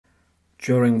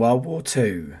During World War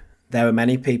II, there were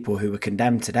many people who were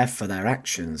condemned to death for their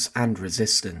actions and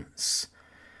resistance.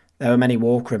 There were many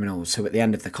war criminals who at the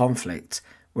end of the conflict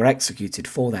were executed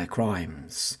for their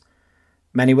crimes.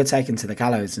 Many were taken to the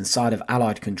gallows inside of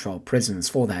Allied-controlled prisons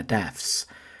for their deaths,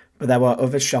 but there were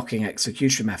other shocking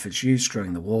execution methods used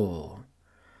during the war.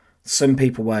 Some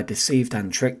people were deceived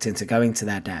and tricked into going to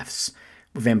their deaths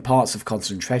within parts of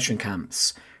concentration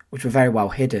camps, which were very well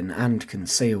hidden and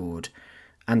concealed,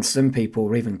 and some people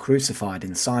were even crucified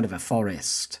inside of a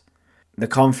forest. The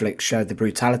conflict showed the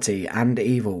brutality and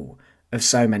evil of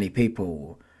so many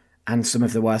people, and some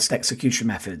of the worst execution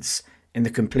methods in the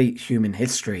complete human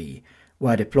history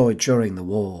were deployed during the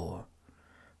war.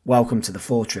 Welcome to the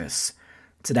Fortress.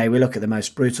 Today we look at the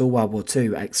most brutal World War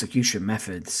II execution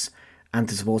methods, and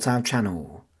to support our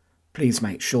channel, please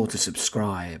make sure to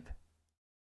subscribe.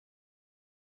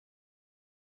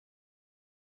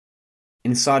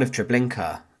 Inside of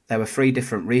Treblinka, there were 3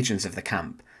 different regions of the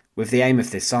camp, with the aim of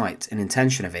this site and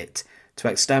intention of it to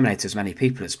exterminate as many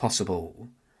people as possible.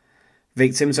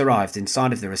 Victims arrived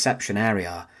inside of the reception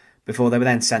area before they were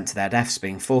then sent to their deaths,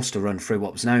 being forced to run through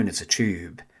what was known as a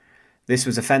tube. This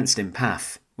was a fenced-in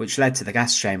path which led to the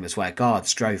gas chambers where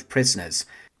guards drove prisoners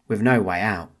with no way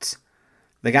out.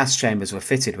 The gas chambers were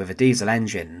fitted with a diesel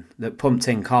engine that pumped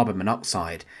in carbon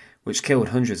monoxide, which killed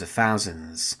hundreds of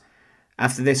thousands.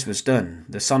 After this was done,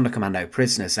 the Sonderkommando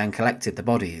prisoners then collected the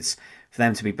bodies for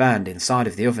them to be burned inside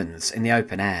of the ovens in the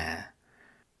open air.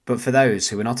 But for those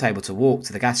who were not able to walk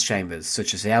to the gas chambers,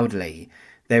 such as the elderly,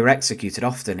 they were executed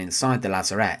often inside the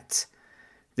lazarette.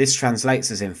 This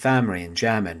translates as infirmary in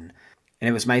German, and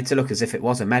it was made to look as if it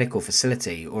was a medical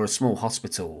facility or a small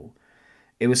hospital.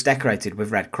 It was decorated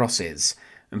with red crosses,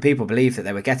 and people believed that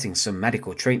they were getting some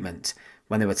medical treatment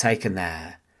when they were taken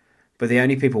there. But the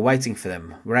only people waiting for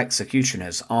them were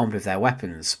executioners armed with their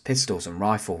weapons, pistols and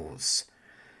rifles.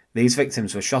 These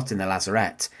victims were shot in the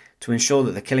lazarette to ensure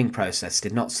that the killing process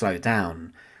did not slow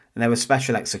down, and there were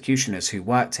special executioners who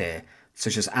worked here,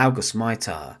 such as August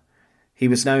Meiter. He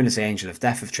was known as the Angel of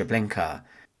Death of Treblinka,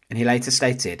 and he later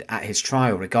stated at his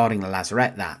trial regarding the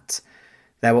lazarette that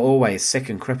there were always sick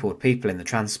and crippled people in the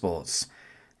transports.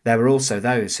 There were also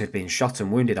those who had been shot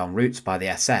and wounded en route by the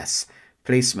SS,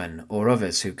 policemen or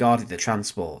others who guarded the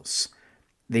transports.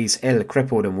 These ill,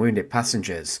 crippled and wounded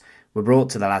passengers were brought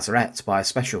to the lazarette by a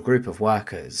special group of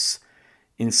workers.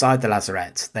 Inside the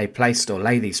lazarette they placed or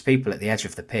lay these people at the edge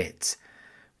of the pit.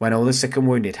 When all the sick and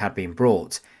wounded had been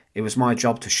brought, it was my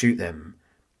job to shoot them.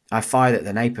 I fired at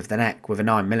the nape of the neck with a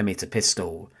 9mm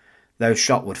pistol. Those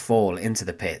shot would fall into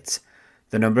the pit.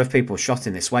 The number of people shot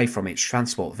in this way from each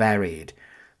transport varied,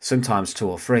 sometimes 2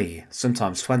 or 3,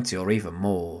 sometimes 20 or even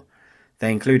more.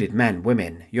 They included men,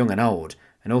 women, young and old,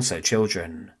 and also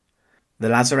children. The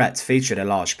lazarette featured a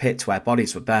large pit where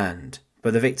bodies were burned,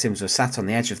 but the victims were sat on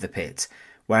the edge of the pit,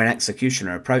 where an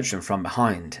executioner approached them from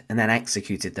behind and then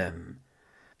executed them.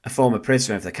 A former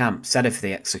prisoner of the camp said of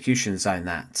the execution zone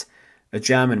that a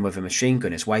German with a machine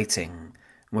gun is waiting,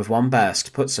 and with one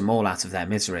burst puts them all out of their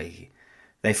misery.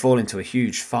 They fall into a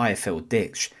huge fire-filled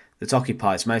ditch that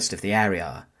occupies most of the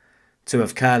area. 2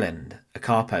 of Kurland, a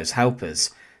Carpo's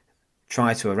helpers,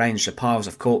 try to arrange the piles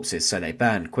of corpses so they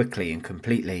burn quickly and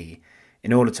completely,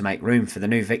 in order to make room for the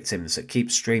new victims that keep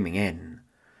streaming in.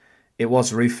 It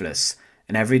was ruthless,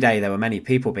 and every day there were many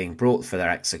people being brought for their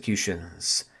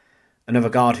executions. Another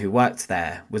guard who worked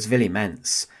there was Willy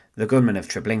Mentz, the gunman of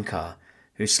Treblinka,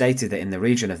 who stated that in the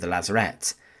region of the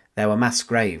lazarette there were mass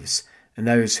graves, and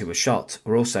those who were shot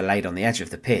were also laid on the edge of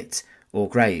the pit, or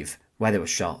grave, where they were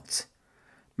shot.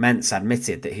 Mentz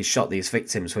admitted that he shot these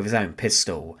victims with his own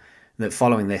pistol, and that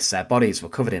following this their bodies were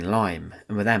covered in lime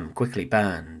and were then quickly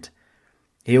burned.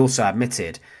 He also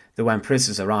admitted that when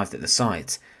prisoners arrived at the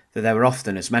site, that there were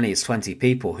often as many as 20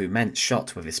 people who Mentz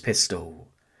shot with his pistol.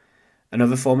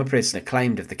 Another former prisoner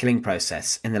claimed of the killing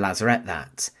process in the lazarette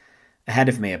that ahead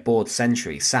of me a bored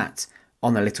sentry sat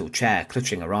on a little chair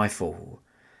clutching a rifle.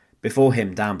 Before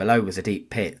him down below was a deep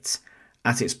pit.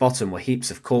 At its bottom were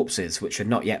heaps of corpses which had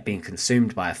not yet been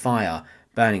consumed by a fire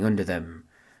burning under them.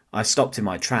 I stopped in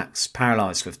my tracks,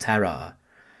 paralysed with terror.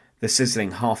 The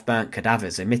sizzling half-burnt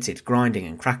cadavers emitted grinding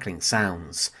and crackling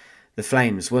sounds. The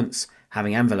flames, once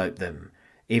having enveloped them,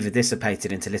 either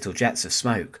dissipated into little jets of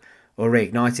smoke or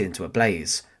reignited into a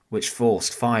blaze which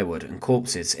forced firewood and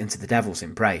corpses into the devil's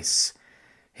embrace.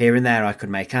 Here and there I could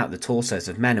make out the torsos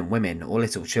of men and women or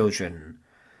little children.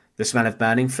 The smell of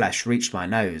burning flesh reached my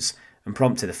nose and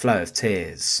prompted a flow of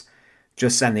tears.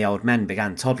 Just then the old men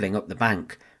began toddling up the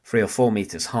bank, 3 or 4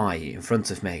 metres high, in front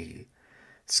of me.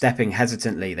 Stepping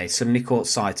hesitantly, they suddenly caught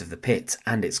sight of the pit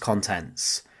and its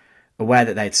contents. Aware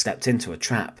that they had stepped into a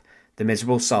trap, the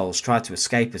miserable souls tried to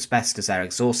escape as best as their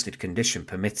exhausted condition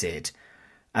permitted.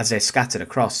 As they scattered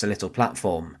across the little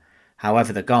platform,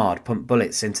 however, the guard pumped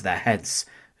bullets into their heads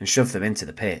and shoved them into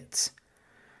the pit.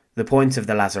 The point of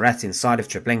the lazarette inside of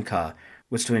Treblinka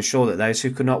was to ensure that those who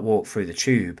could not walk through the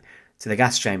tube to the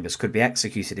gas chambers could be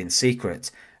executed in secret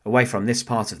away from this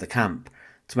part of the camp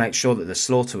to make sure that the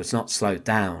slaughter was not slowed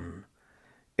down.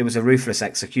 It was a ruthless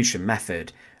execution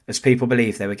method, as people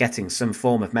believed they were getting some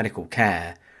form of medical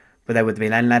care, but they would be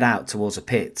then led out towards a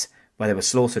pit where they were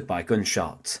slaughtered by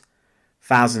gunshot.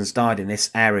 Thousands died in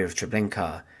this area of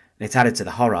Treblinka, and it added to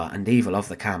the horror and evil of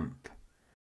the camp.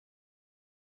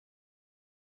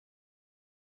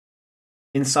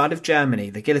 Inside of Germany,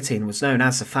 the guillotine was known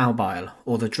as the Faubile,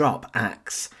 or the drop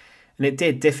axe, and it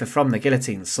did differ from the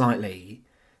guillotine slightly.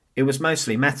 It was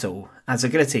mostly metal, as the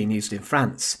guillotine used in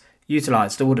France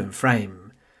utilised a wooden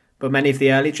frame, but many of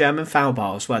the early German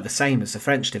Faubiles were the same as the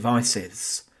French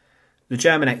devices. The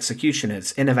German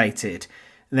executioners innovated,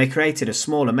 and they created a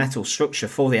smaller metal structure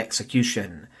for the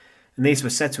execution, and these were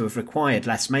said to have required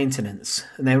less maintenance,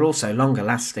 and they were also longer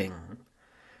lasting.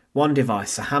 One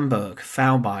device, a Hamburg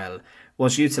Faubile,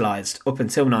 was utilised up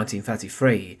until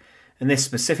 1933, and this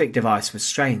specific device was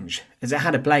strange, as it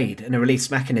had a blade and a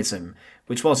release mechanism,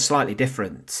 which was slightly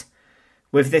different.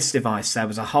 With this device there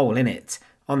was a hole in it,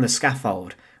 on the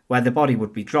scaffold, where the body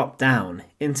would be dropped down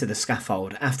into the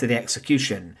scaffold after the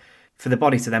execution, for the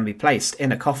body to then be placed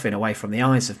in a coffin away from the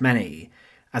eyes of many,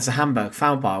 as the Hamburg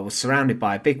Faubile was surrounded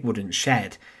by a big wooden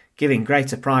shed, giving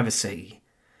greater privacy.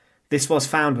 This was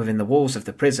found within the walls of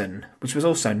the prison, which was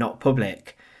also not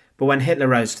public, but when Hitler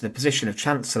rose to the position of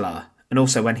Chancellor, and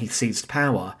also when he seized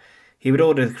power, he would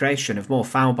order the creation of more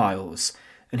Faubiles,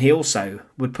 and he also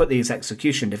would put these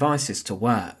execution devices to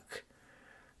work.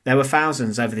 There were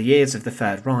thousands over the years of the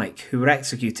Third Reich who were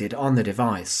executed on the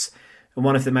device, and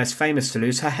one of the most famous to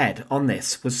lose her head on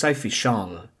this was Sophie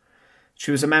Scholl.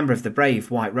 She was a member of the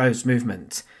brave White Rose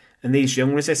movement, and these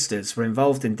young resistors were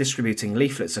involved in distributing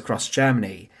leaflets across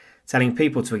Germany, telling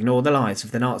people to ignore the lies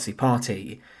of the Nazi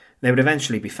Party. They would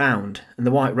eventually be found, and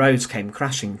the White Rose came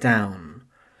crashing down.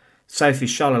 Sophie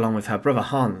Scholl, along with her brother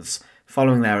Hans,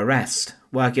 following their arrest,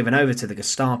 were given over to the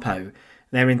Gestapo, and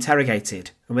they were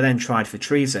interrogated and were then tried for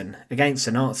treason against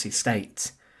the Nazi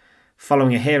state.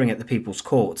 Following a hearing at the People's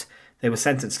Court, they were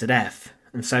sentenced to death,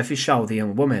 and Sophie Scholl, the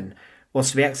young woman,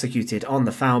 was to be executed on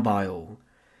the Faubile.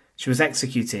 She was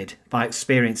executed by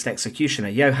experienced executioner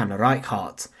Johann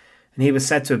Reichardt, and he was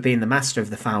said to have been the master of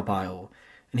the Faubile,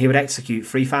 and he would execute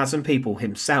 3,000 people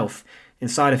himself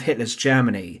inside of Hitler's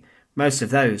Germany, most of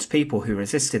those people who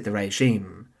resisted the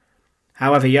regime.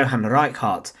 However, Johann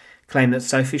Reichardt claimed that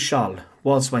Sophie Scholl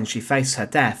was, when she faced her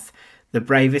death, the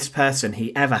bravest person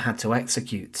he ever had to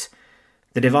execute.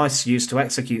 The device used to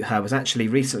execute her was actually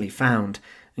recently found,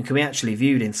 and can be actually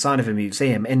viewed inside of a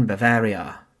museum in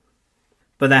Bavaria.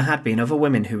 But there had been other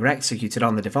women who were executed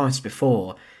on the device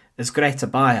before, as Greta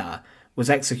Bayer was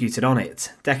executed on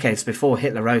it decades before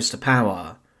Hitler rose to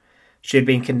power. She had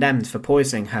been condemned for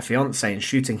poisoning her fiancé and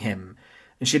shooting him,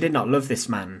 and she did not love this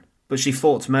man, but she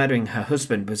thought murdering her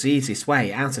husband was the easiest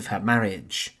way out of her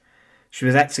marriage. She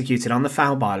was executed on the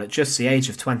Faubile at just the age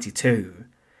of 22.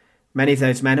 Many of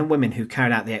those men and women who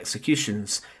carried out the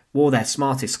executions wore their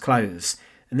smartest clothes,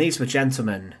 and these were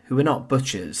gentlemen who were not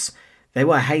butchers. They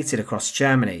were hated across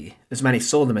Germany, as many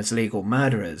saw them as legal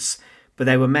murderers, but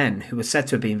they were men who were said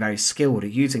to have been very skilled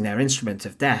at using their instrument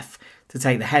of death to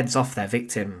take the heads off their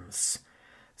victims.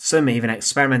 Some even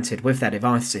experimented with their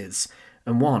devices,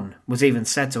 and one was even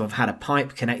said to have had a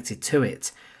pipe connected to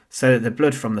it, so that the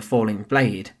blood from the falling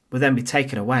blade would then be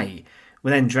taken away,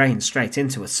 would then drain straight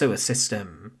into a sewer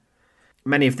system.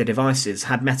 Many of the devices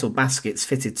had metal baskets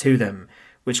fitted to them,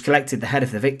 which collected the head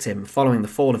of the victim following the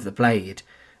fall of the blade,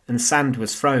 and sand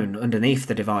was thrown underneath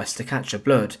the device to catch the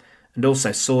blood, and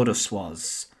also sawdust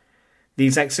was.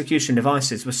 These execution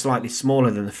devices were slightly smaller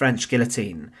than the French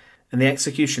guillotine, and the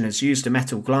executioners used a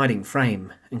metal gliding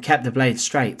frame and kept the blade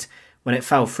straight when it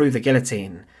fell through the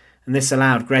guillotine, and this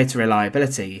allowed greater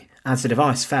reliability as the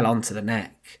device fell onto the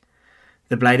neck.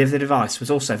 The blade of the device was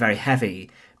also very heavy,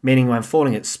 meaning when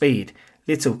falling at speed,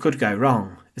 little could go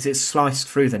wrong as it sliced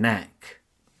through the neck.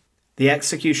 The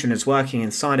executioners working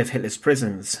inside of Hitler's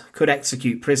prisons could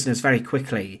execute prisoners very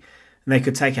quickly, and they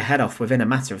could take a head off within a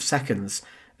matter of seconds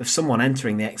of someone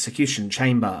entering the execution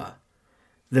chamber.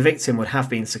 The victim would have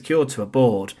been secured to a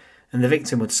board, and the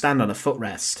victim would stand on a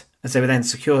footrest, as they were then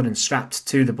secured and strapped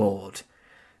to the board.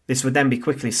 This would then be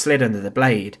quickly slid under the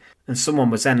blade, and someone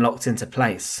was then locked into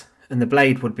place, and the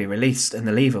blade would be released and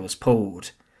the lever was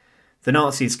pulled. The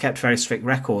Nazis kept very strict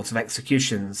records of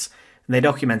executions, and they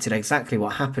documented exactly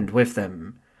what happened with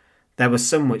them. There were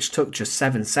some which took just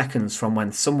 7 seconds from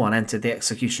when someone entered the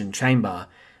execution chamber,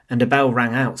 and a bell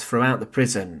rang out throughout the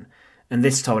prison, and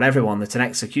this told everyone that an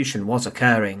execution was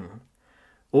occurring.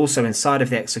 Also inside of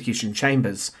the execution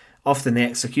chambers, often the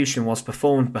execution was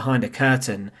performed behind a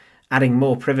curtain, adding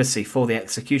more privacy for the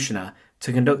executioner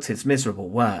to conduct his miserable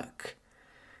work.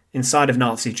 Inside of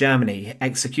Nazi Germany,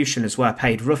 executioners were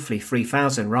paid roughly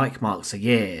 3,000 Reichmarks a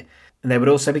year, and they would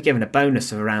also be given a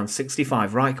bonus of around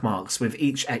 65 Reichmarks with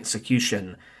each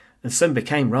execution, and some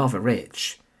became rather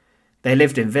rich. They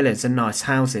lived in villas and nice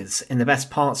houses in the best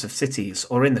parts of cities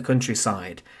or in the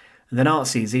countryside, and the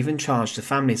Nazis even charged the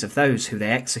families of those who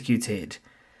they executed.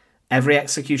 Every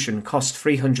execution cost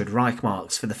 300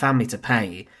 Reichmarks for the family to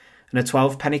pay, and a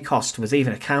 12-penny cost was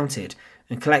even accounted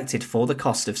and collected for the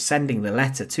cost of sending the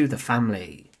letter to the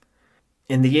family.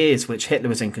 In the years which Hitler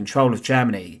was in control of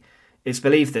Germany, it's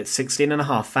believed that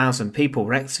 16,500 people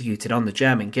were executed on the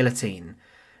German guillotine,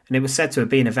 and it was said to have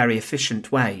been a very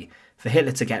efficient way for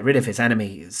Hitler to get rid of his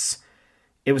enemies.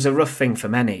 It was a rough thing for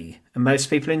many, and most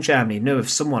people in Germany knew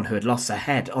of someone who had lost their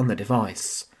head on the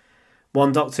device.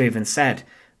 One doctor even said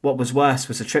what was worse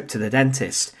was a trip to the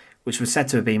dentist, which was said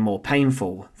to have been more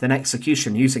painful than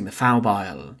execution using the foul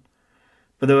bile.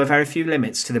 But there were very few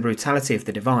limits to the brutality of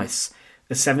the device,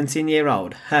 as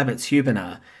 17-year-old Herbert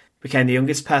Hubener became the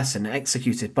youngest person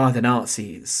executed by the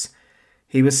Nazis.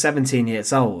 He was 17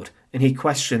 years old, and he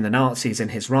questioned the Nazis in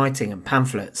his writing and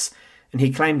pamphlets, and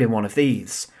he claimed in one of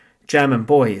these, "German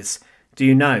boys, do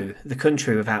you know, the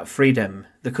country without freedom,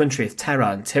 the country of terror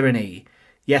and tyranny?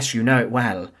 Yes, you know it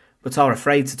well, but are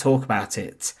afraid to talk about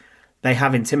it. They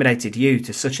have intimidated you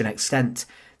to such an extent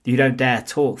that you don't dare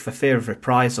talk for fear of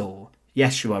reprisal.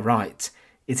 Yes, you are right.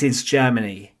 It is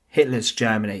Germany, Hitler's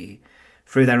Germany.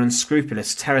 Through their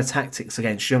unscrupulous terror tactics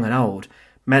against young and old,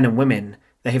 men and women,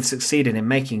 they have succeeded in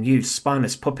making you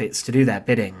spineless puppets to do their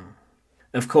bidding."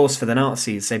 Of course, for the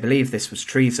Nazis, they believed this was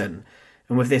treason,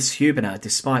 and with this Hubener,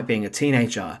 despite being a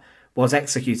teenager, was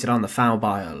executed on the foul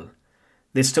bile.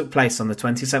 This took place on the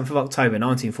 27th of October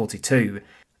 1942,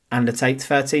 and at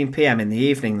 8:13 p.m. in the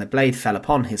evening the blade fell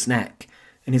upon his neck,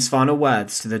 and his final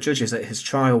words to the judges at his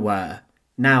trial were,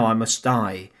 "Now I must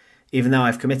die, even though I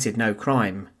have committed no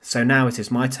crime, so now it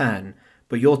is my turn,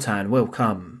 but your turn will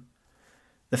come."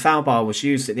 The foul bile was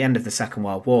used at the end of the Second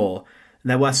World War, and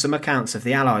there were some accounts of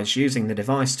the Allies using the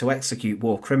device to execute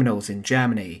war criminals in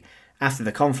Germany after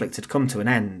the conflict had come to an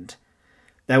end.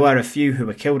 There were a few who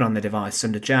were killed on the device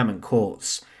under German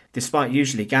courts, despite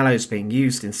usually gallows being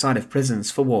used inside of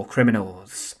prisons for war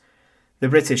criminals. The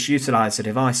British utilised the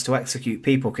device to execute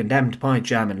people condemned by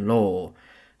German law.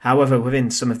 However,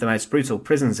 within some of the most brutal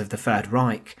prisons of the Third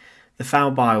Reich, the foul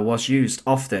bile was used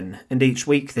often, and each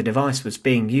week the device was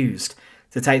being used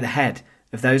to take the head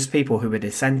of those people who were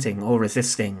dissenting or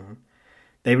resisting.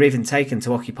 They were even taken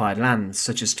to occupied lands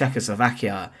such as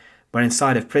Czechoslovakia, where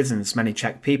inside of prisons many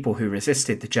Czech people who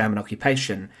resisted the German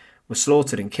occupation were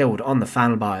slaughtered and killed on the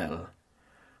foul bile.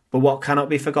 But what cannot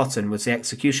be forgotten was the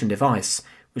execution device,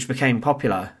 which became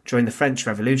popular during the French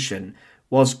Revolution,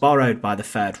 was borrowed by the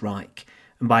Third Reich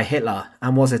and by Hitler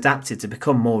and was adapted to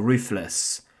become more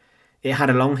ruthless. It had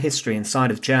a long history inside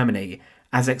of Germany,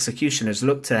 as executioners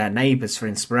looked to their neighbours for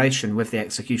inspiration with the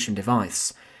execution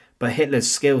device, but Hitler's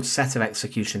skilled set of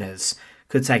executioners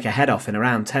could take a head off in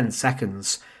around 10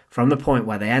 seconds from the point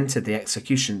where they entered the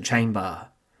execution chamber.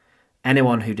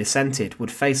 Anyone who dissented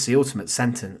would face the ultimate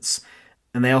sentence,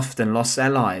 and they often lost their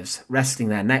lives resting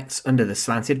their necks under the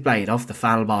slanted blade of the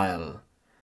foul bile.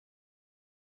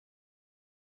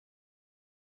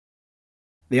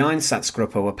 The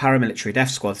Einsatzgruppe were paramilitary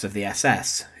death squads of the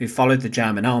SS who followed the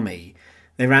German army.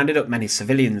 They rounded up many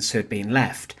civilians who had been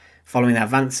left, following the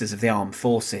advances of the armed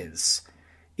forces.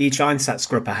 Each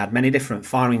Einsatzgruppe had many different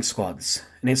firing squads,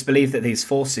 and it's believed that these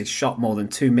forces shot more than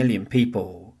 2 million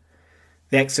people.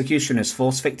 The executioners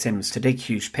forced victims to dig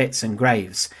huge pits and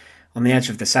graves on the edge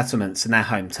of the settlements in their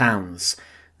hometowns.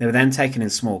 They were then taken in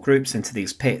small groups into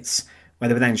these pits, where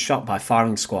they were then shot by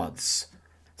firing squads.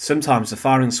 Sometimes the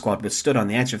firing squad was stood on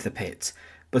the edge of the pit,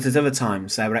 but at other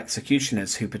times there were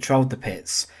executioners who patrolled the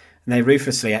pits, and they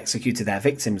ruthlessly executed their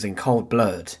victims in cold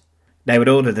blood. They would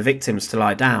order the victims to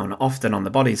lie down, often on the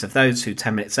bodies of those who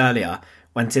 10 minutes earlier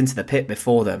went into the pit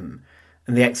before them,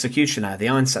 and the executioner, the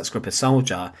Einsatzgruppe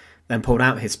soldier, then pulled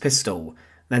out his pistol,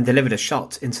 then delivered a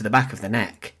shot into the back of the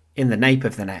neck, in the nape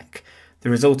of the neck, that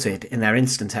resulted in their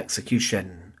instant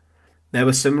execution. There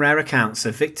were some rare accounts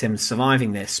of victims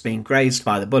surviving this being grazed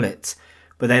by the bullet,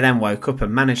 but they then woke up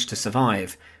and managed to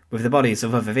survive, with the bodies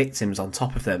of other victims on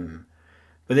top of them.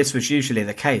 But this was usually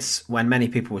the case when many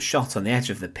people were shot on the edge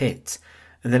of the pit,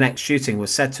 and the next shooting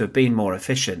was said to have been more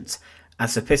efficient,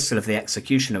 as the pistol of the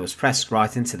executioner was pressed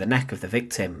right into the neck of the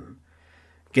victim.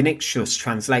 Genickschuss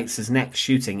translates as neck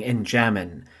shooting in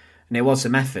German, and it was a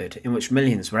method in which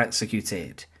millions were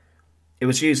executed. It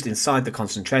was used inside the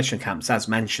concentration camps as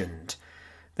mentioned.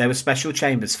 There were special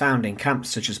chambers found in camps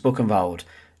such as Buchenwald,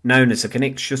 known as the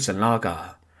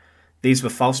Genickschussenlager. These were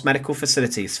false medical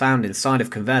facilities found inside of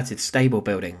converted stable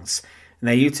buildings, and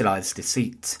they utilised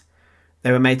deceit.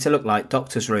 They were made to look like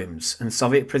doctors' rooms, and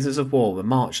Soviet prisoners of war were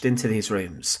marched into these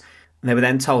rooms, and they were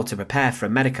then told to prepare for a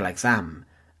medical exam,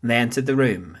 and they entered the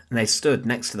room, and they stood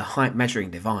next to the height measuring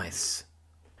device.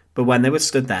 But when they were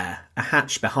stood there, a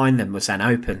hatch behind them was then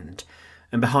opened,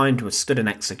 and behind was stood an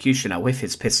executioner with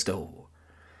his pistol.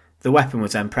 The weapon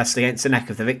was then pressed against the neck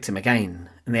of the victim again,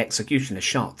 and the executioner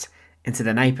shot into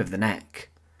the nape of the neck.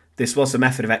 This was the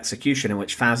method of execution in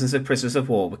which thousands of prisoners of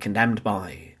war were condemned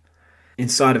by.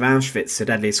 Inside of Auschwitz, the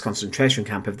deadliest concentration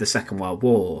camp of the Second World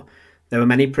War, there were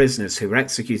many prisoners who were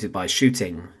executed by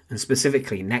shooting, and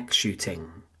specifically neck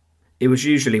shooting. It was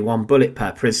usually one bullet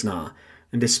per prisoner,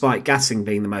 and despite gassing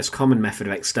being the most common method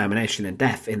of extermination and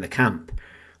death in the camp,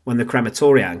 when the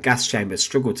crematoria and gas chambers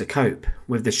struggled to cope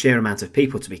with the sheer amount of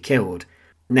people to be killed,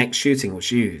 neck shooting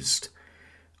was used.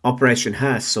 Operation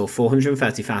Hearst saw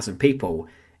 430,000 people,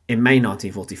 in May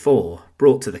 1944,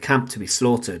 brought to the camp to be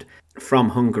slaughtered from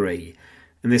Hungary,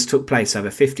 and this took place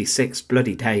over 56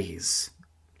 bloody days.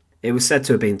 It was said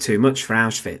to have been too much for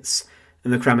Auschwitz,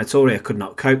 and the crematoria could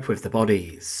not cope with the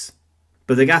bodies.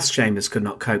 But the gas chambers could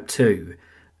not cope too,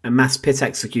 and mass pit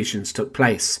executions took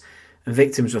place, and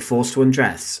victims were forced to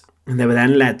undress, and they were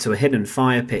then led to a hidden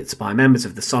fire pit by members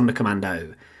of the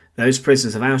Sonderkommando, those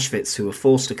prisoners of Auschwitz who were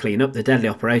forced to clean up the deadly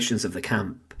operations of the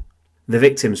camp. The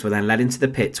victims were then led into the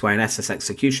pit where an SS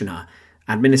executioner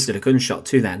administered a gunshot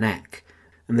to their neck,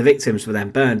 and the victims were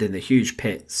then burned in the huge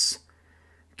pits.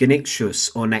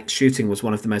 Genickschuss, or neck shooting, was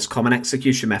one of the most common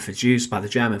execution methods used by the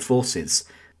German forces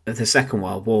of the Second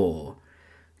World War.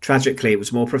 Tragically, it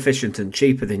was more proficient and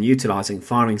cheaper than utilising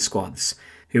firing squads,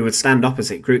 who would stand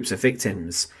opposite groups of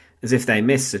victims, as if they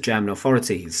missed, the German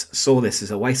authorities saw this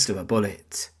as a waste of a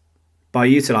bullet. By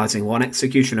utilising one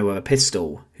executioner with a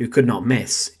pistol, who could not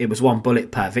miss, it was one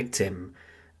bullet per victim,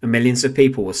 and millions of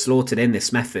people were slaughtered in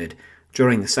this method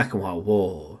during the Second World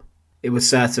War. It was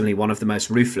certainly one of the most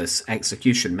ruthless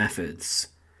execution methods.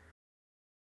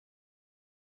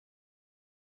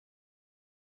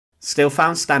 Still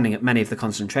found standing at many of the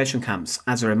concentration camps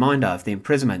as a reminder of the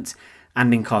imprisonment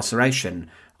and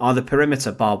incarceration are the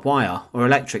perimeter barbed wire or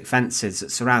electric fences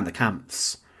that surround the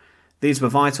camps. These were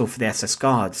vital for the SS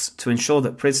guards to ensure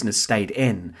that prisoners stayed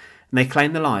in, and they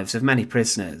claimed the lives of many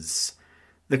prisoners.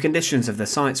 The conditions of the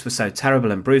sites were so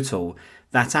terrible and brutal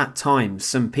that at times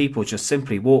some people just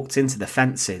simply walked into the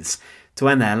fences to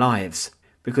end their lives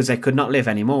because they could not live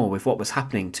anymore with what was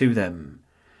happening to them.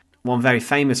 One very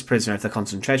famous prisoner of the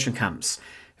concentration camps,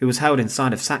 who was held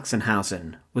inside of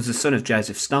Sachsenhausen, was the son of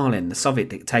Joseph Stalin, the Soviet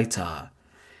dictator.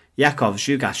 Yakov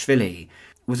Zhugashvili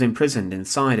was imprisoned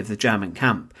inside of the German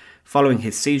camp following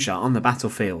his seizure on the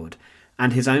battlefield,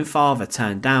 and his own father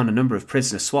turned down a number of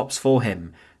prisoner swaps for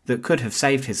him that could have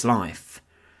saved his life.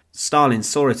 Stalin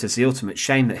saw it as the ultimate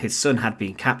shame that his son had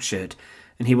been captured,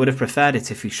 and he would have preferred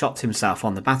it if he shot himself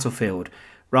on the battlefield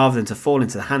rather than to fall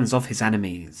into the hands of his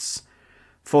enemies.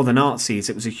 For the Nazis,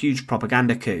 it was a huge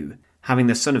propaganda coup, having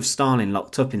the son of Stalin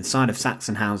locked up inside of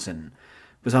Sachsenhausen.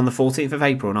 But on the 14th of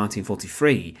April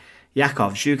 1943,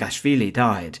 Yakov Zhugashvili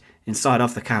died inside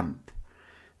of the camp.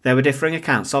 There were differing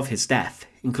accounts of his death,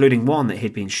 including one that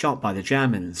he'd been shot by the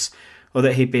Germans, or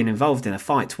that he'd been involved in a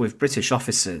fight with British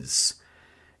officers.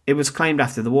 It was claimed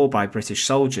after the war by British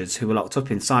soldiers who were locked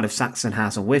up inside of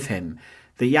Sachsenhausen with him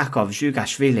that Yakov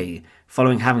Zhugashvili,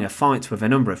 following having a fight with a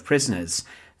number of prisoners,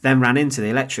 then ran into the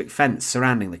electric fence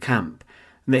surrounding the camp,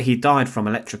 and that he died from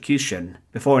electrocution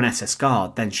before an SS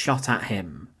guard then shot at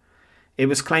him. It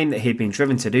was claimed that he had been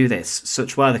driven to do this,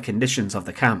 such were the conditions of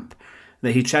the camp,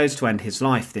 that he chose to end his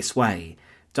life this way,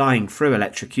 dying through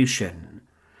electrocution.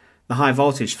 The high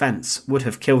voltage fence would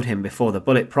have killed him before the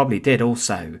bullet probably did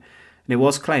also, and it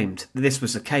was claimed that this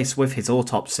was the case with his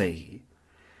autopsy.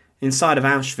 Inside of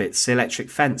Auschwitz, the electric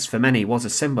fence for many was a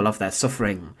symbol of their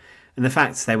suffering, and the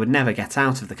fact they would never get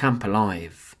out of the camp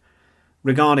alive.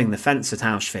 Regarding the fence at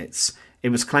Auschwitz, it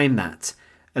was claimed that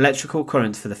electrical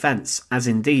current for the fence, as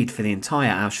indeed for the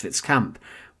entire Auschwitz camp,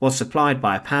 was supplied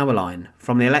by a power line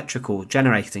from the electrical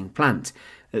generating plant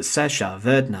at Sersha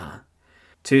Verdna.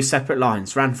 Two separate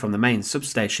lines ran from the main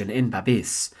substation in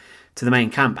Babis to the main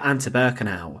camp and to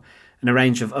Birkenau, and a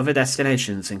range of other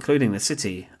destinations including the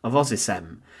city of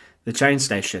Osisem, the train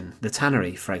station, the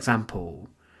tannery, for example.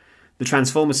 The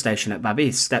transformer station at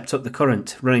Babis stepped up the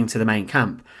current running to the main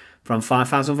camp from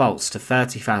 5,000 volts to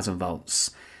 30,000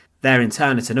 volts. There in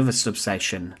turn at another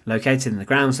substation, located in the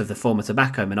grounds of the former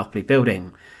tobacco monopoly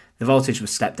building, the voltage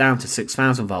was stepped down to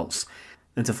 6,000 volts,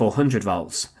 then to 400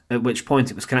 volts, at which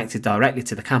point it was connected directly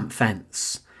to the camp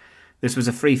fence. This was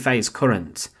a three-phase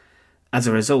current. As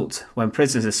a result, when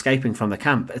prisoners escaping from the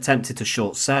camp attempted to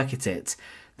short-circuit it,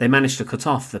 they managed to cut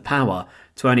off the power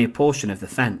to only a portion of the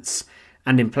fence,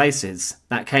 and in places,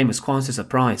 that came as quite a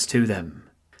surprise to them.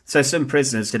 So some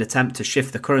prisoners did attempt to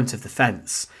shift the current of the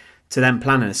fence, to then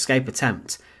plan an escape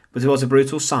attempt, but it was a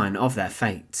brutal sign of their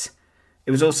fate.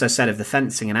 It was also said of the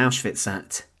fencing in Auschwitz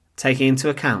that, taking into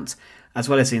account, as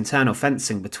well as the internal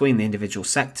fencing between the individual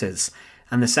sectors,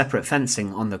 and the separate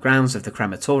fencing on the grounds of the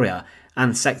crematoria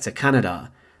and Sector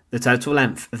Canada, the total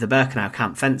length of the Birkenau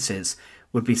camp fences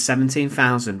would be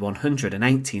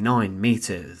 17,189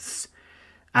 metres.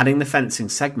 Adding the fencing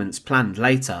segments planned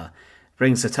later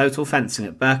brings the total fencing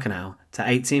at Birkenau to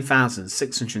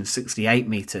 18,668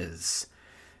 metres.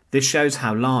 This shows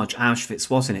how large Auschwitz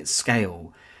was in its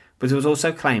scale, but it was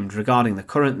also claimed regarding the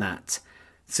current that,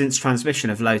 since transmission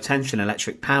of low-tension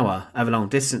electric power over long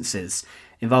distances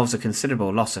involves a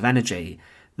considerable loss of energy,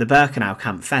 the Birkenau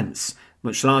camp fence,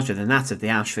 much larger than that of the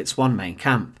Auschwitz I main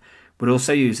camp, would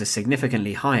also use a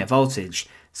significantly higher voltage,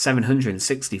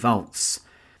 760 volts.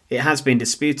 It has been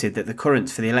disputed that the current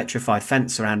for the electrified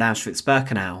fence around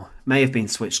Auschwitz-Birkenau may have been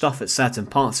switched off at certain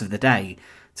parts of the day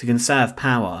to conserve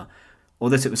power, or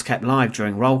that it was kept live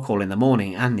during roll call in the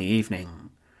morning and the evening.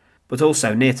 But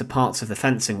also near to parts of the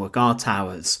fencing were guard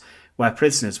towers, where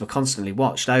prisoners were constantly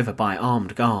watched over by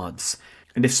armed guards,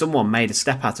 and if someone made a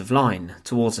step out of line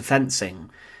towards the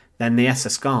fencing, then the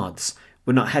SS guards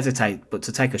would not hesitate but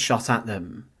to take a shot at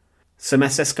them. Some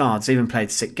SS guards even played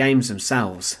sick games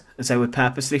themselves, as they would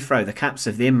purposely throw the caps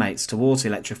of the inmates towards the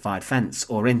electrified fence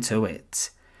or into it.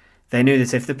 They knew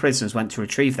that if the prisoners went to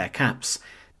retrieve their caps,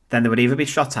 then they would either be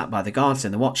shot at by the guards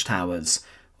in the watchtowers,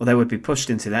 or they would be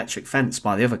pushed into the electric fence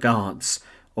by the other guards,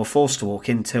 or forced to walk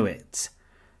into it.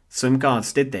 Some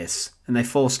guards did this, and they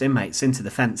forced inmates into the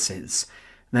fences,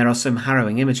 and there are some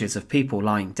harrowing images of people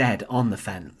lying dead on the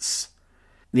fence.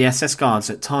 The SS guards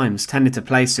at times tended to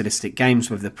play sadistic games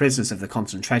with the prisoners of the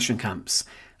concentration camps,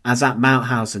 as at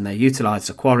Mauthausen they utilised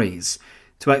the quarries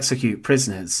to execute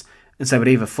prisoners, and so would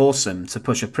either force them to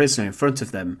push a prisoner in front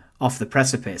of them off the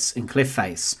precipice in cliff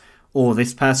face, or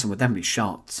this person would then be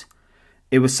shot.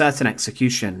 It was certain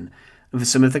execution, and for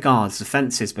some of the guards the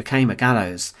fences became a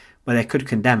gallows where they could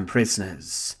condemn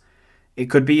prisoners. It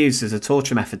could be used as a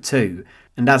torture method too,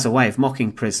 and as a way of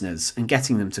mocking prisoners and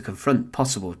getting them to confront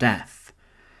possible death.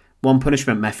 One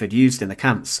punishment method used in the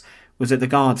camps was that the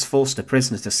guards forced a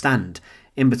prisoner to stand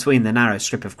in between the narrow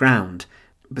strip of ground,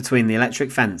 between the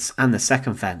electric fence and the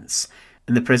second fence,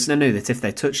 and the prisoner knew that if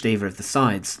they touched either of the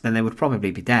sides, then they would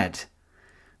probably be dead.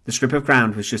 The strip of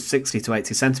ground was just 60 to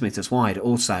 80 centimetres wide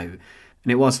also,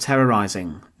 and it was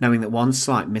terrorising, knowing that one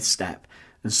slight misstep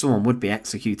and someone would be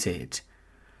executed.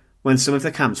 When some of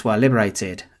the camps were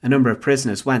liberated, a number of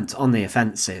prisoners went on the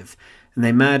offensive, and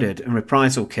they murdered and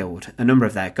reprisal killed a number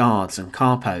of their guards and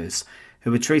capos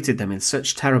who had treated them in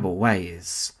such terrible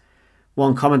ways.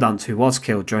 One commandant who was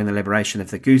killed during the liberation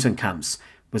of the Gusen camps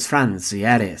was Franz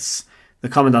Zieris, the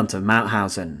commandant of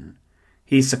Mauthausen.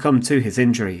 He succumbed to his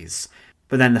injuries,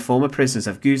 but then the former prisoners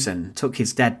of Gusen took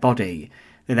his dead body.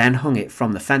 They then hung it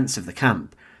from the fence of the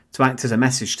camp to act as a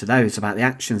message to those about the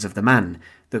actions of the man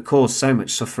that caused so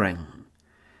much suffering.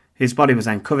 His body was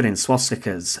then covered in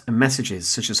swastikas and messages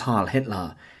such as Heil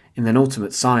Hitler, in an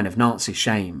ultimate sign of Nazi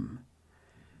shame.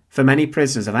 For many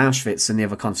prisoners of Auschwitz and the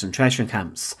other concentration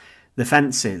camps, the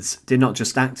fences did not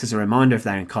just act as a reminder of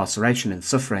their incarceration and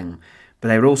suffering, but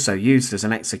they were also used as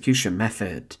an execution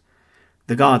method.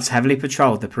 The guards heavily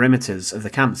patrolled the perimeters of the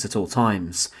camps at all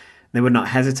times. They would not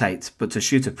hesitate but to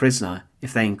shoot a prisoner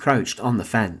if they encroached on the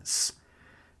fence.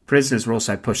 Prisoners were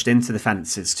also pushed into the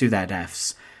fences to their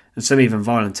deaths, and some even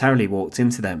voluntarily walked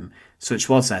into them, such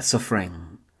was their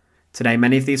suffering. Today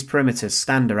many of these perimeters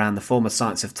stand around the former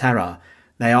sites of terror.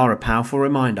 They are a powerful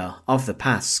reminder of the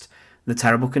past, the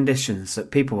terrible conditions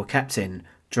that people were kept in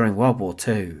during World War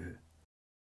II.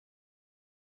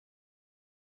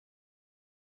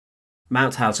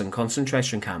 Mauthausen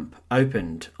concentration camp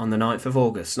opened on the 9th of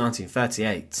August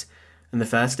 1938, and the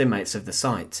first inmates of the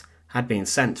site had been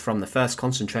sent from the first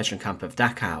concentration camp of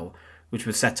Dachau, which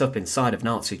was set up inside of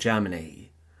Nazi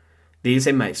Germany. These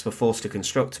inmates were forced to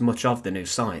construct much of the new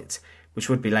site, which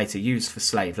would be later used for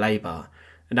slave labour,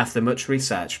 and after much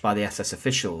research by the SS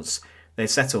officials, they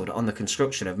settled on the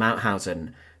construction of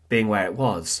Mauthausen, being where it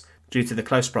was, due to the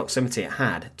close proximity it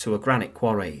had to a granite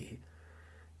quarry.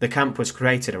 The camp was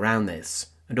created around this,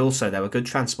 and also there were good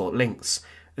transport links,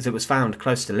 as it was found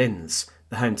close to Linz,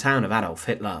 the hometown of Adolf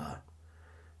Hitler.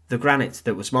 The granite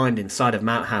that was mined inside of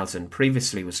Mauthausen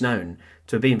previously was known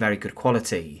to have been very good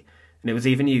quality, and it was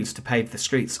even used to pave the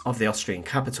streets of the Austrian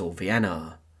capital,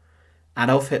 Vienna.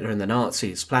 Adolf Hitler and the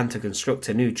Nazis planned to construct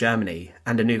a new Germany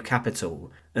and a new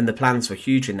capital, and the plans were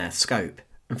huge in their scope,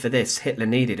 and for this Hitler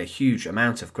needed a huge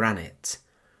amount of granite.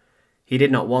 He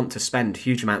did not want to spend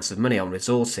huge amounts of money on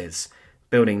resources,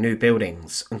 building new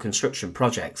buildings and construction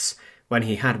projects when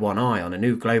he had one eye on a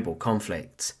new global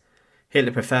conflict.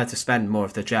 Hitler preferred to spend more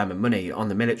of the German money on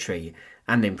the military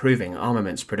and improving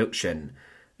armaments production,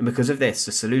 and because of this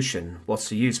the solution was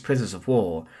to use prisoners of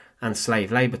war and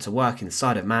slave labour to work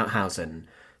inside of Mauthausen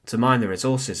to mine the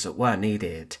resources that were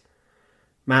needed.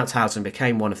 Mauthausen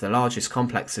became one of the largest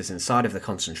complexes inside of the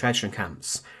concentration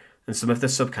camps, and some of the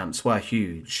subcamps were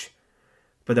huge.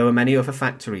 But there were many other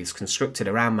factories constructed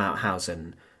around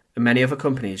Mauthausen, and many other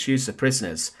companies used the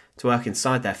prisoners to work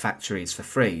inside their factories for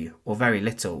free or very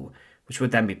little, which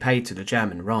would then be paid to the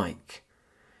German Reich.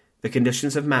 The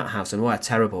conditions of Mauthausen were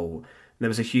terrible, and there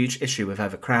was a huge issue with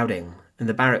overcrowding, and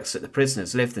the barracks that the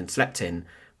prisoners lived and slept in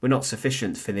were not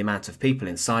sufficient for the amount of people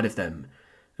inside of them,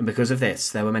 and because of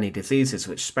this there were many diseases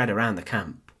which spread around the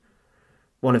camp.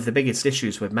 One of the biggest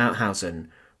issues with Mauthausen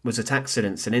was that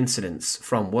accidents and incidents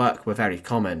from work were very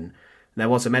common, and there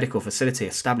was a medical facility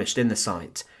established in the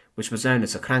site, which was known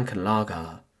as a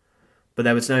Krankenlager. But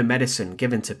there was no medicine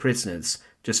given to prisoners,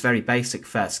 just very basic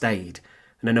first aid,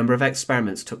 and a number of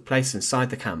experiments took place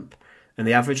inside the camp, and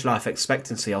the average life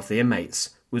expectancy of the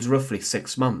inmates was roughly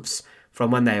 6 months from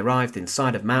when they arrived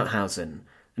inside of Mauthausen,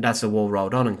 and as the war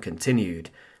rolled on and continued,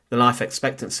 the life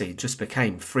expectancy just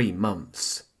became 3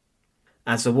 months.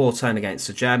 As the war turned against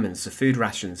the Germans, the food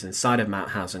rations inside of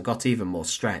Mauthausen got even more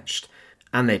stretched,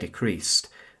 and they decreased,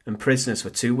 and prisoners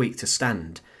were too weak to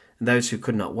stand, and those who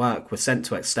could not work were sent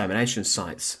to extermination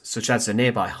sites, such as the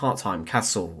nearby Hartheim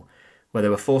Castle, where they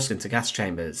were forced into gas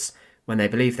chambers, when they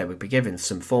believed they would be given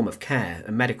some form of care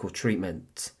and medical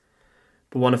treatment.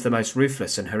 But one of the most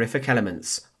ruthless and horrific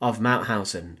elements of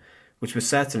Mauthausen, which was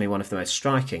certainly one of the most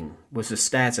striking, was the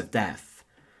Stairs of Death.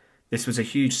 This was a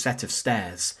huge set of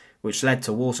stairs, which led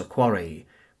towards a quarry,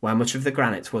 where much of the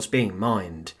granite was being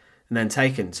mined, and then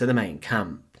taken to the main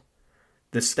camp.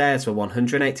 The stairs were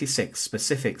 186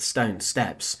 specific stone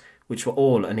steps, which were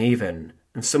all uneven,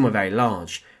 and some were very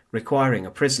large, requiring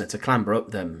a prisoner to clamber up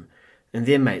them, and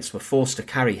the inmates were forced to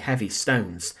carry heavy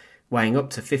stones, weighing up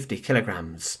to 50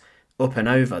 kilograms, up and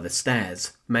over the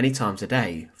stairs many times a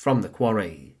day from the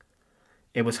quarry.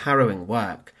 It was harrowing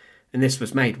work, and this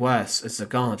was made worse as the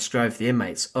guards drove the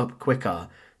inmates up quicker,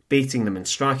 beating them and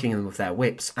striking them with their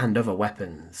whips and other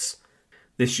weapons.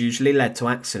 This usually led to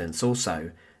accidents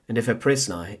also, and if a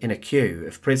prisoner in a queue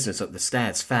of prisoners up the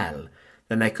stairs fell,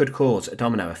 then they could cause a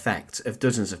domino effect of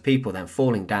dozens of people then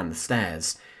falling down the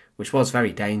stairs, which was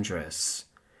very dangerous.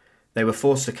 They were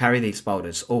forced to carry these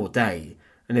boulders all day,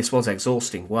 and this was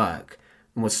exhausting work,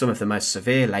 and was some of the most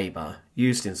severe labour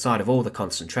used inside of all the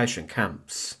concentration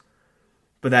camps.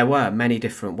 But there were many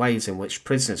different ways in which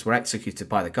prisoners were executed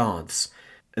by the guards,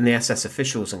 and the SS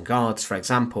officials and guards, for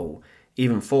example,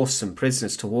 even forced some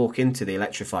prisoners to walk into the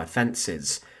electrified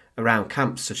fences around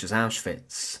camps such as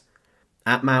Auschwitz.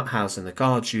 At Mauthausen, the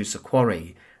guards used the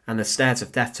quarry and the Stairs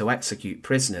of Death to execute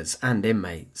prisoners and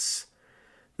inmates.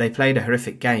 They played a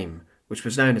horrific game, which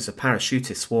was known as the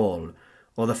Parachutist's Wall,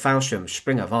 or the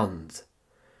Fallschirmspringerwand.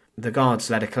 The guards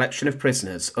led a collection of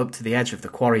prisoners up to the edge of the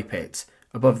quarry pit,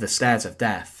 above the Stairs of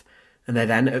Death, and they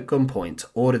then at gunpoint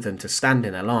ordered them to stand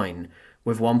in a line,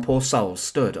 with one poor soul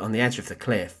stood on the edge of the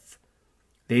cliff.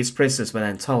 These prisoners were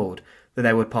then told that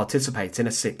they would participate in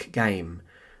a sick game,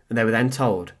 and they were then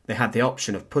told they had the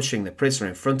option of pushing the prisoner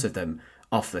in front of them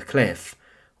off the cliff,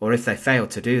 or if they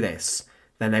failed to do this,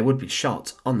 then they would be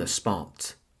shot on the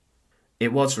spot.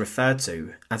 It was referred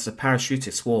to as the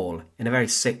Parachutist's Wall in a very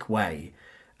sick way,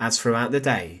 as throughout the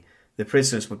day the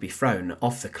prisoners would be thrown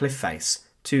off the cliff face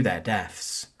to their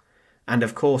deaths. And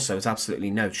of course there was absolutely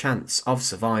no chance of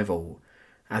survival,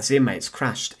 as the inmates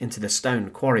crashed into the stone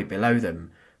quarry below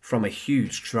them from a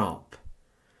huge drop.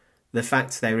 The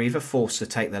fact they were either forced to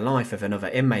take the life of another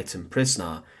inmate and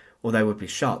prisoner, or they would be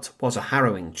shot, was a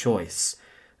harrowing choice,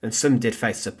 and some did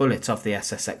face the bullet of the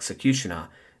SS executioner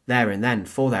there and then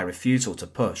for their refusal to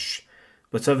push,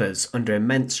 but others, under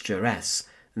immense duress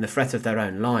and the threat of their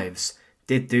own lives,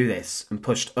 did do this and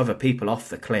pushed other people off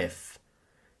the cliff.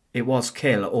 It was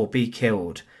kill or be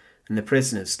killed, and the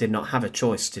prisoners did not have a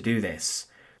choice to do this,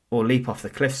 or leap off the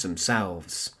cliffs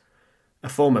themselves. A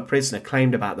former prisoner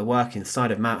claimed about the work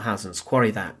inside of Mauthausen's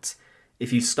quarry that,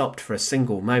 If you stopped for a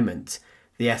single moment,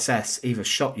 the SS either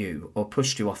shot you or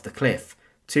pushed you off the cliff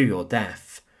to your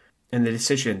death, and the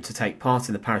decision to take part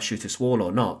in the parachutist wall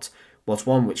or not was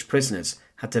one which prisoners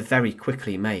had to very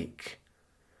quickly make.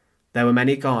 There were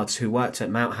many guards who worked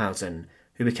at Mauthausen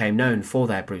who became known for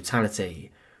their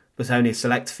brutality, but only a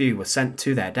select few were sent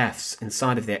to their deaths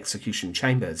inside of the execution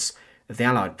chambers of the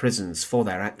Allied prisons for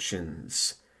their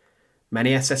actions.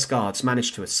 Many SS guards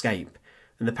managed to escape,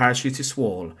 and the parachutist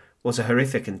wall was a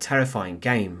horrific and terrifying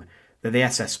game that the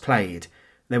SS played.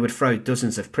 They would throw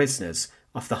dozens of prisoners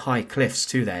off the high cliffs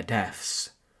to their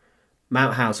deaths.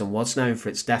 Mauthausen was known for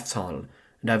its death toll,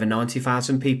 and over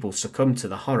 90,000 people succumbed to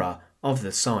the horror of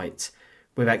the sight,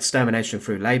 with extermination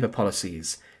through labour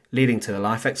policies leading to the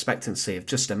life expectancy of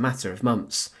just a matter of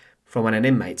months from when an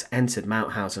inmate entered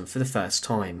Mauthausen for the first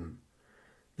time.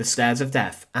 The stairs of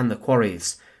death and the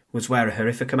quarries was where a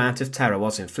horrific amount of terror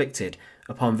was inflicted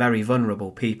upon very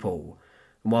vulnerable people,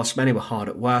 and whilst many were hard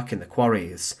at work in the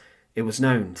quarries, it was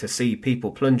known to see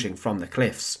people plunging from the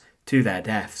cliffs to their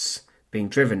deaths, being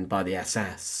driven by the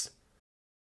SS.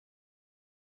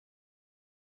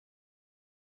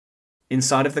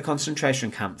 Inside of the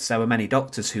concentration camps there were many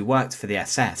doctors who worked for the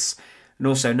SS, and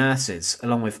also nurses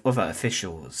along with other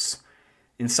officials.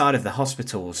 Inside of the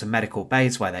hospitals and medical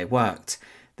bays where they worked,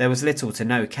 there was little to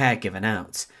no care given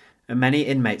out, and many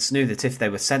inmates knew that if they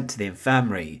were sent to the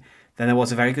infirmary, then there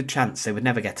was a very good chance they would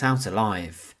never get out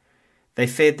alive. They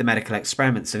feared the medical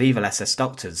experiments of evil SS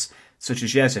doctors, such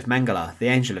as Josef Mengele, the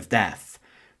Angel of Death,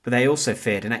 but they also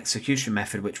feared an execution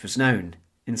method which was known,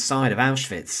 inside of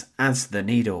Auschwitz, as the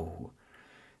needle.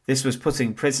 This was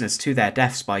putting prisoners to their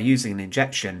deaths by using an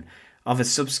injection of a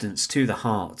substance to the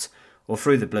heart, or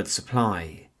through the blood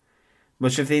supply.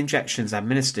 Much of the injections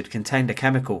administered contained a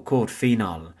chemical called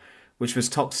phenol, which was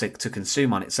toxic to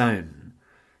consume on its own.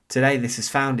 Today this is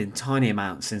found in tiny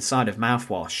amounts inside of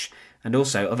mouthwash and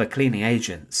also other cleaning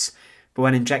agents, but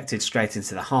when injected straight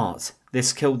into the heart,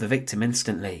 this killed the victim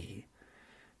instantly.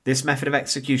 This method of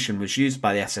execution was used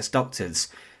by the SS doctors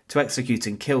to execute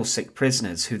and kill sick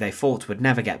prisoners who they thought would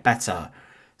never get better,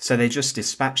 so they just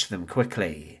dispatched them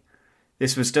quickly.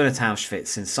 This was done at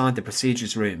Auschwitz inside the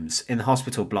procedures rooms in the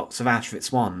hospital blocks of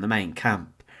Auschwitz I, the main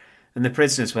camp, and the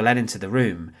prisoners were led into the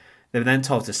room. They were then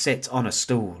told to sit on a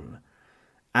stool.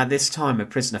 At this time a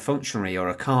prisoner functionary or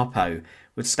a capo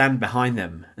would stand behind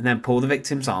them and then pull the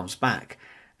victim's arms back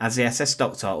as the SS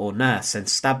doctor or nurse then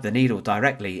stabbed the needle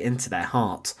directly into their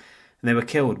heart, and they were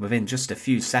killed within just a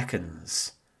few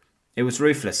seconds. It was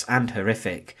ruthless and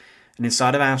horrific, and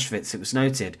inside of Auschwitz it was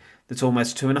noted that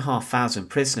almost 2,500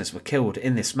 prisoners were killed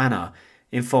in this manner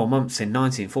in 4 months in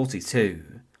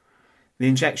 1942. The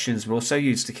injections were also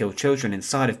used to kill children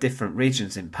inside of different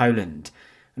regions in Poland,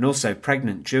 and also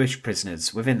pregnant Jewish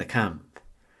prisoners within the camp.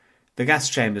 The gas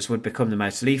chambers would become the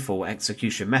most lethal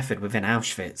execution method within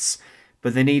Auschwitz,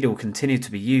 but the needle continued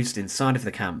to be used inside of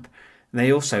the camp, and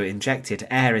they also injected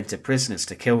air into prisoners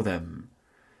to kill them.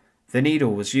 The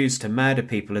needle was used to murder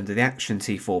people under the Action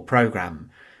T4 programme,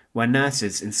 where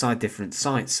nurses inside different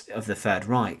sites of the Third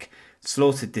Reich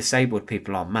slaughtered disabled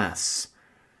people en masse.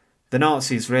 The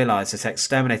Nazis realised that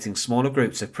exterminating smaller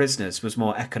groups of prisoners was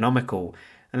more economical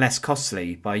and less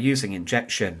costly by using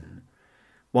injection.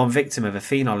 One victim of a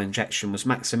phenol injection was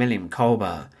Maximilian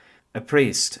Kolber, a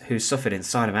priest who suffered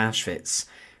inside of Auschwitz,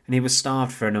 and he was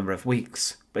starved for a number of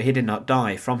weeks, but he did not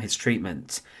die from his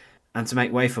treatment, and to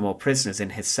make way for more prisoners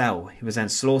in his cell, he was then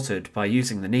slaughtered by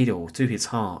using the needle to his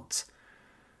heart.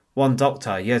 One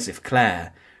doctor, Josef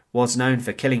Clare, was known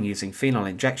for killing using phenol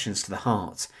injections to the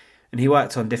heart, and he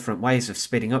worked on different ways of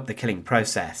speeding up the killing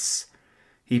process.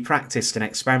 He practiced and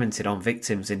experimented on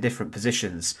victims in different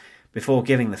positions before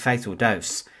giving the fatal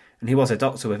dose, and he was a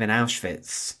doctor within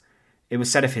Auschwitz. It was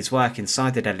said of his work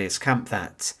inside the deadliest camp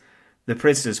that the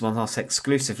prisoners were not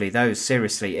exclusively those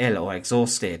seriously ill or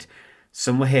exhausted.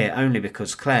 Some were here only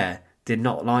because Clare did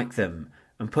not like them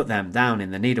and put them down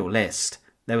in the needle list.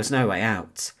 There was no way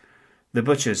out. The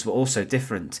butchers were also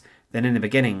different than in the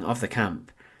beginning of the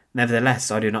camp. Nevertheless,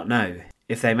 I do not know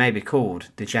if they may be called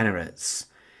degenerates.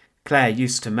 Clare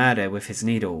used to murder with his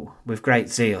needle, with great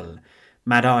zeal,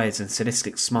 mad eyes and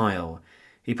sadistic smile.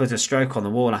 He put a stroke on the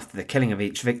wall after the killing of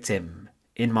each victim.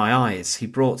 In my eyes, he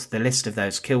brought the list of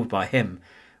those killed by him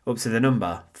up to the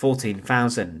number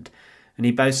 14,000, and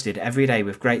he boasted every day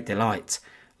with great delight,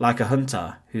 like a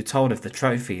hunter who told of the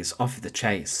trophies of the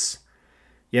chase.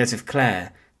 Josef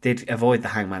Clare did avoid the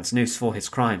hangman's noose for his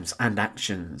crimes and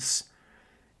actions.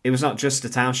 It was not just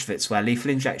at Auschwitz where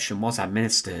lethal injection was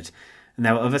administered, and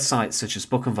there were other sites such as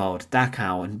Buchenwald,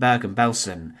 Dachau and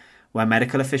Bergen-Belsen, where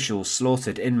medical officials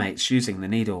slaughtered inmates using the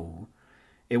needle.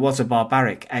 It was a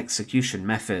barbaric execution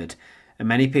method, and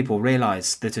many people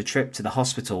realised that a trip to the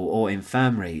hospital or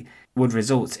infirmary would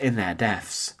result in their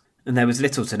deaths, and there was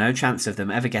little to no chance of them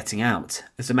ever getting out,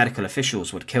 as the medical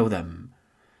officials would kill them.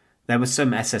 There were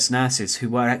some SS nurses who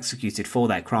were executed for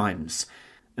their crimes,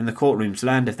 and the courtrooms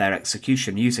learned of their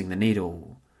execution using the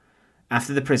needle.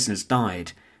 After the prisoners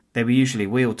died, they were usually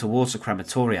wheeled towards the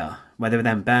crematoria, where they were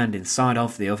then burned inside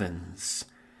of the ovens.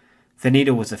 The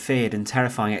needle was a feared and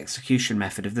terrifying execution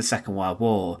method of the Second World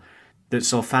War that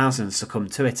saw thousands succumb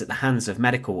to it at the hands of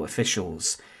medical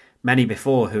officials, many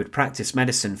before who had practiced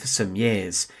medicine for some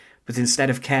years, but instead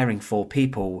of caring for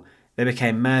people, they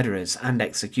became murderers and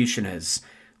executioners,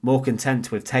 more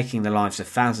content with taking the lives of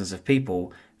thousands of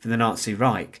people for the Nazi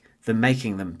Reich than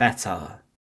making them better.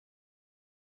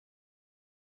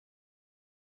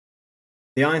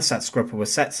 The Einsatzgruppe were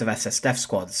sets of SS death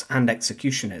squads and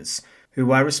executioners who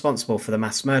were responsible for the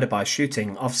mass murder by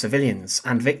shooting of civilians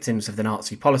and victims of the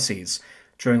Nazi policies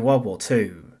during World War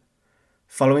II.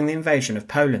 Following the invasion of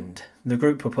Poland, the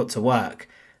group were put to work,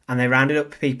 and they rounded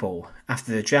up people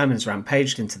after the Germans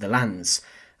rampaged into the lands,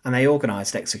 and they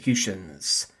organised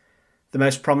executions. The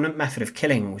most prominent method of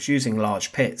killing was using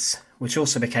large pits, which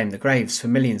also became the graves for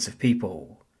millions of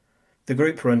people. The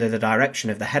group were under the direction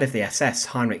of the head of the SS,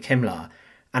 Heinrich Himmler,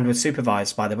 and was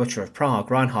supervised by the Butcher of Prague,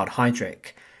 Reinhard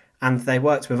Heydrich, and they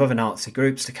worked with other Nazi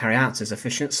groups to carry out as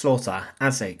efficient slaughter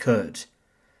as they could.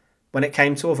 When it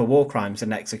came to other war crimes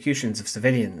and executions of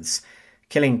civilians,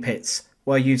 killing pits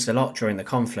were used a lot during the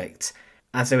conflict,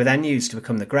 as they were then used to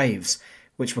become the graves,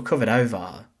 which were covered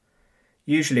over.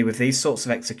 Usually with these sorts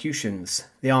of executions,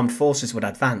 the armed forces would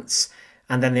advance,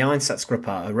 and then the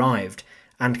Einsatzgruppe arrived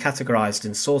and categorised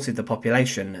and sorted the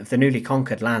population of the newly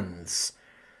conquered lands.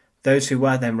 Those who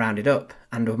were then rounded up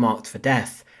and were marked for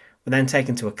death were then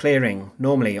taken to a clearing,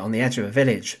 normally on the edge of a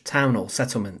village, town or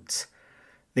settlement.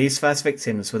 These first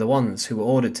victims were the ones who were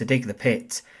ordered to dig the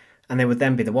pit, and they would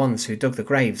then be the ones who dug the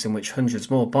graves in which hundreds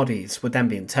more bodies would then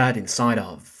be interred inside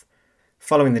of.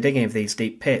 Following the digging of these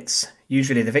deep pits,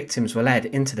 usually the victims were led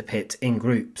into the pit in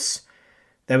groups.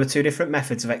 There were two different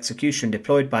methods of execution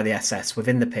deployed by the SS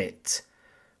within the pit.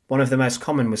 One of the most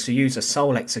common was to use a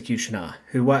sole executioner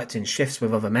who worked in shifts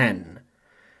with other men.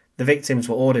 The victims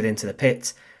were ordered into the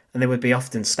pit, and they would be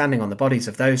often standing on the bodies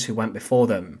of those who went before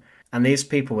them, and these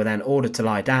people were then ordered to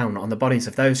lie down on the bodies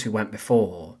of those who went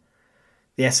before.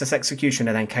 The SS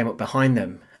executioner then came up behind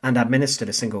them and administered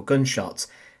a single gunshot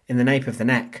in the nape of the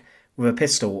neck with a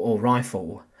pistol or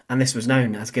rifle, and this was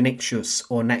known as Genickschuss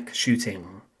or neck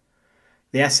shooting.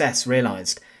 The SS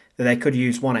realised that they could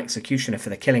use one executioner for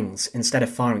the killings instead of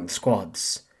firing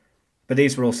squads, but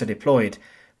these were also deployed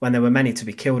when there were many to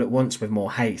be killed at once with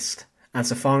more haste, as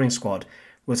the firing squad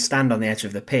would stand on the edge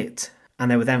of the pit, and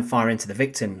they would then fire into the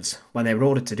victims when they were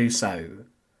ordered to do so.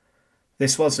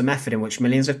 This was the method in which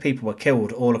millions of people were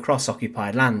killed all across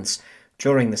occupied lands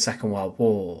during the Second World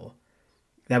War.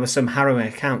 There were some harrowing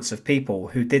accounts of people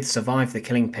who did survive the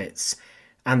killing pits,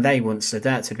 and they, once the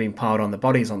dirt had been piled on the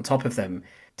bodies on top of them,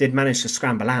 did manage to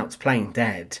scramble out playing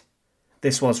dead.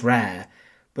 This was rare,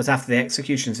 but after the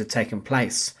executions had taken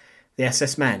place, the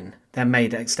SS men then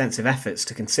made extensive efforts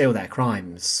to conceal their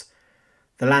crimes.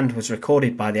 The land was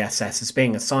recorded by the SS as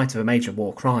being a site of a major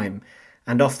war crime,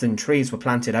 and often trees were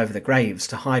planted over the graves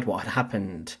to hide what had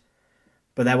happened.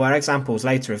 But there were examples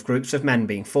later of groups of men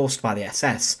being forced by the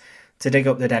SS to dig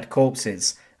up the dead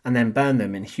corpses and then burn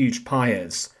them in huge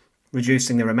pyres,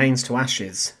 reducing the remains to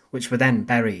ashes, which were then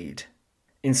buried.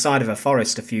 Inside of a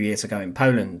forest a few years ago in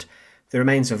Poland, the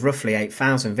remains of roughly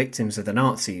 8,000 victims of the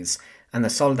Nazis and the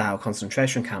Soldau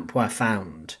concentration camp were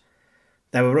found.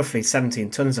 There were roughly 17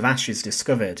 tons of ashes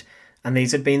discovered, and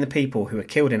these had been the people who were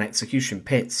killed in execution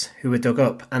pits, who were dug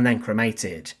up and then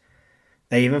cremated.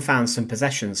 They even found some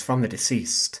possessions from the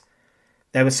deceased.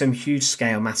 There were some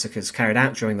huge-scale massacres carried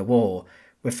out during the war,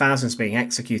 with thousands being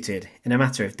executed in a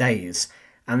matter of days,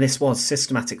 and this was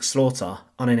systematic slaughter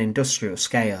on an industrial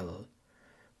scale.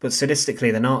 But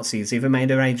sadistically, the Nazis even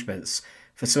made arrangements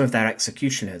for some of their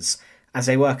executioners, as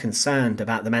they were concerned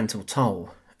about the mental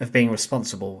toll of being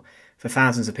responsible for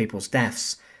thousands of people's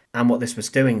deaths and what this was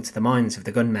doing to the minds of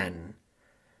the gunmen.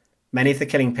 Many of the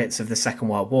killing pits of the Second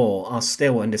World War are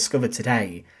still undiscovered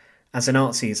today, as the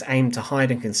Nazis aimed to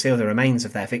hide and conceal the remains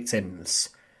of their victims.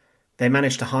 They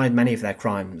managed to hide many of their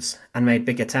crimes and made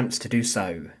big attempts to do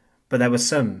so, but there were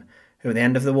some who at the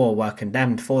end of the war were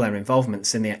condemned for their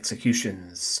involvements in the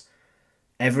executions.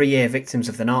 Every year victims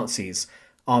of the Nazis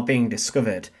are being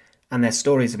discovered, and their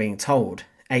stories are being told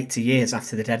 80 years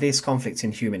after the deadliest conflict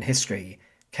in human history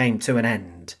came to an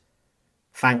end.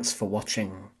 Thanks for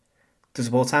watching. To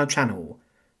support our channel,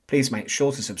 please make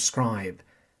sure to subscribe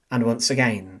And once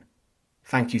again,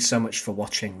 thank you so much for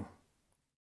watching.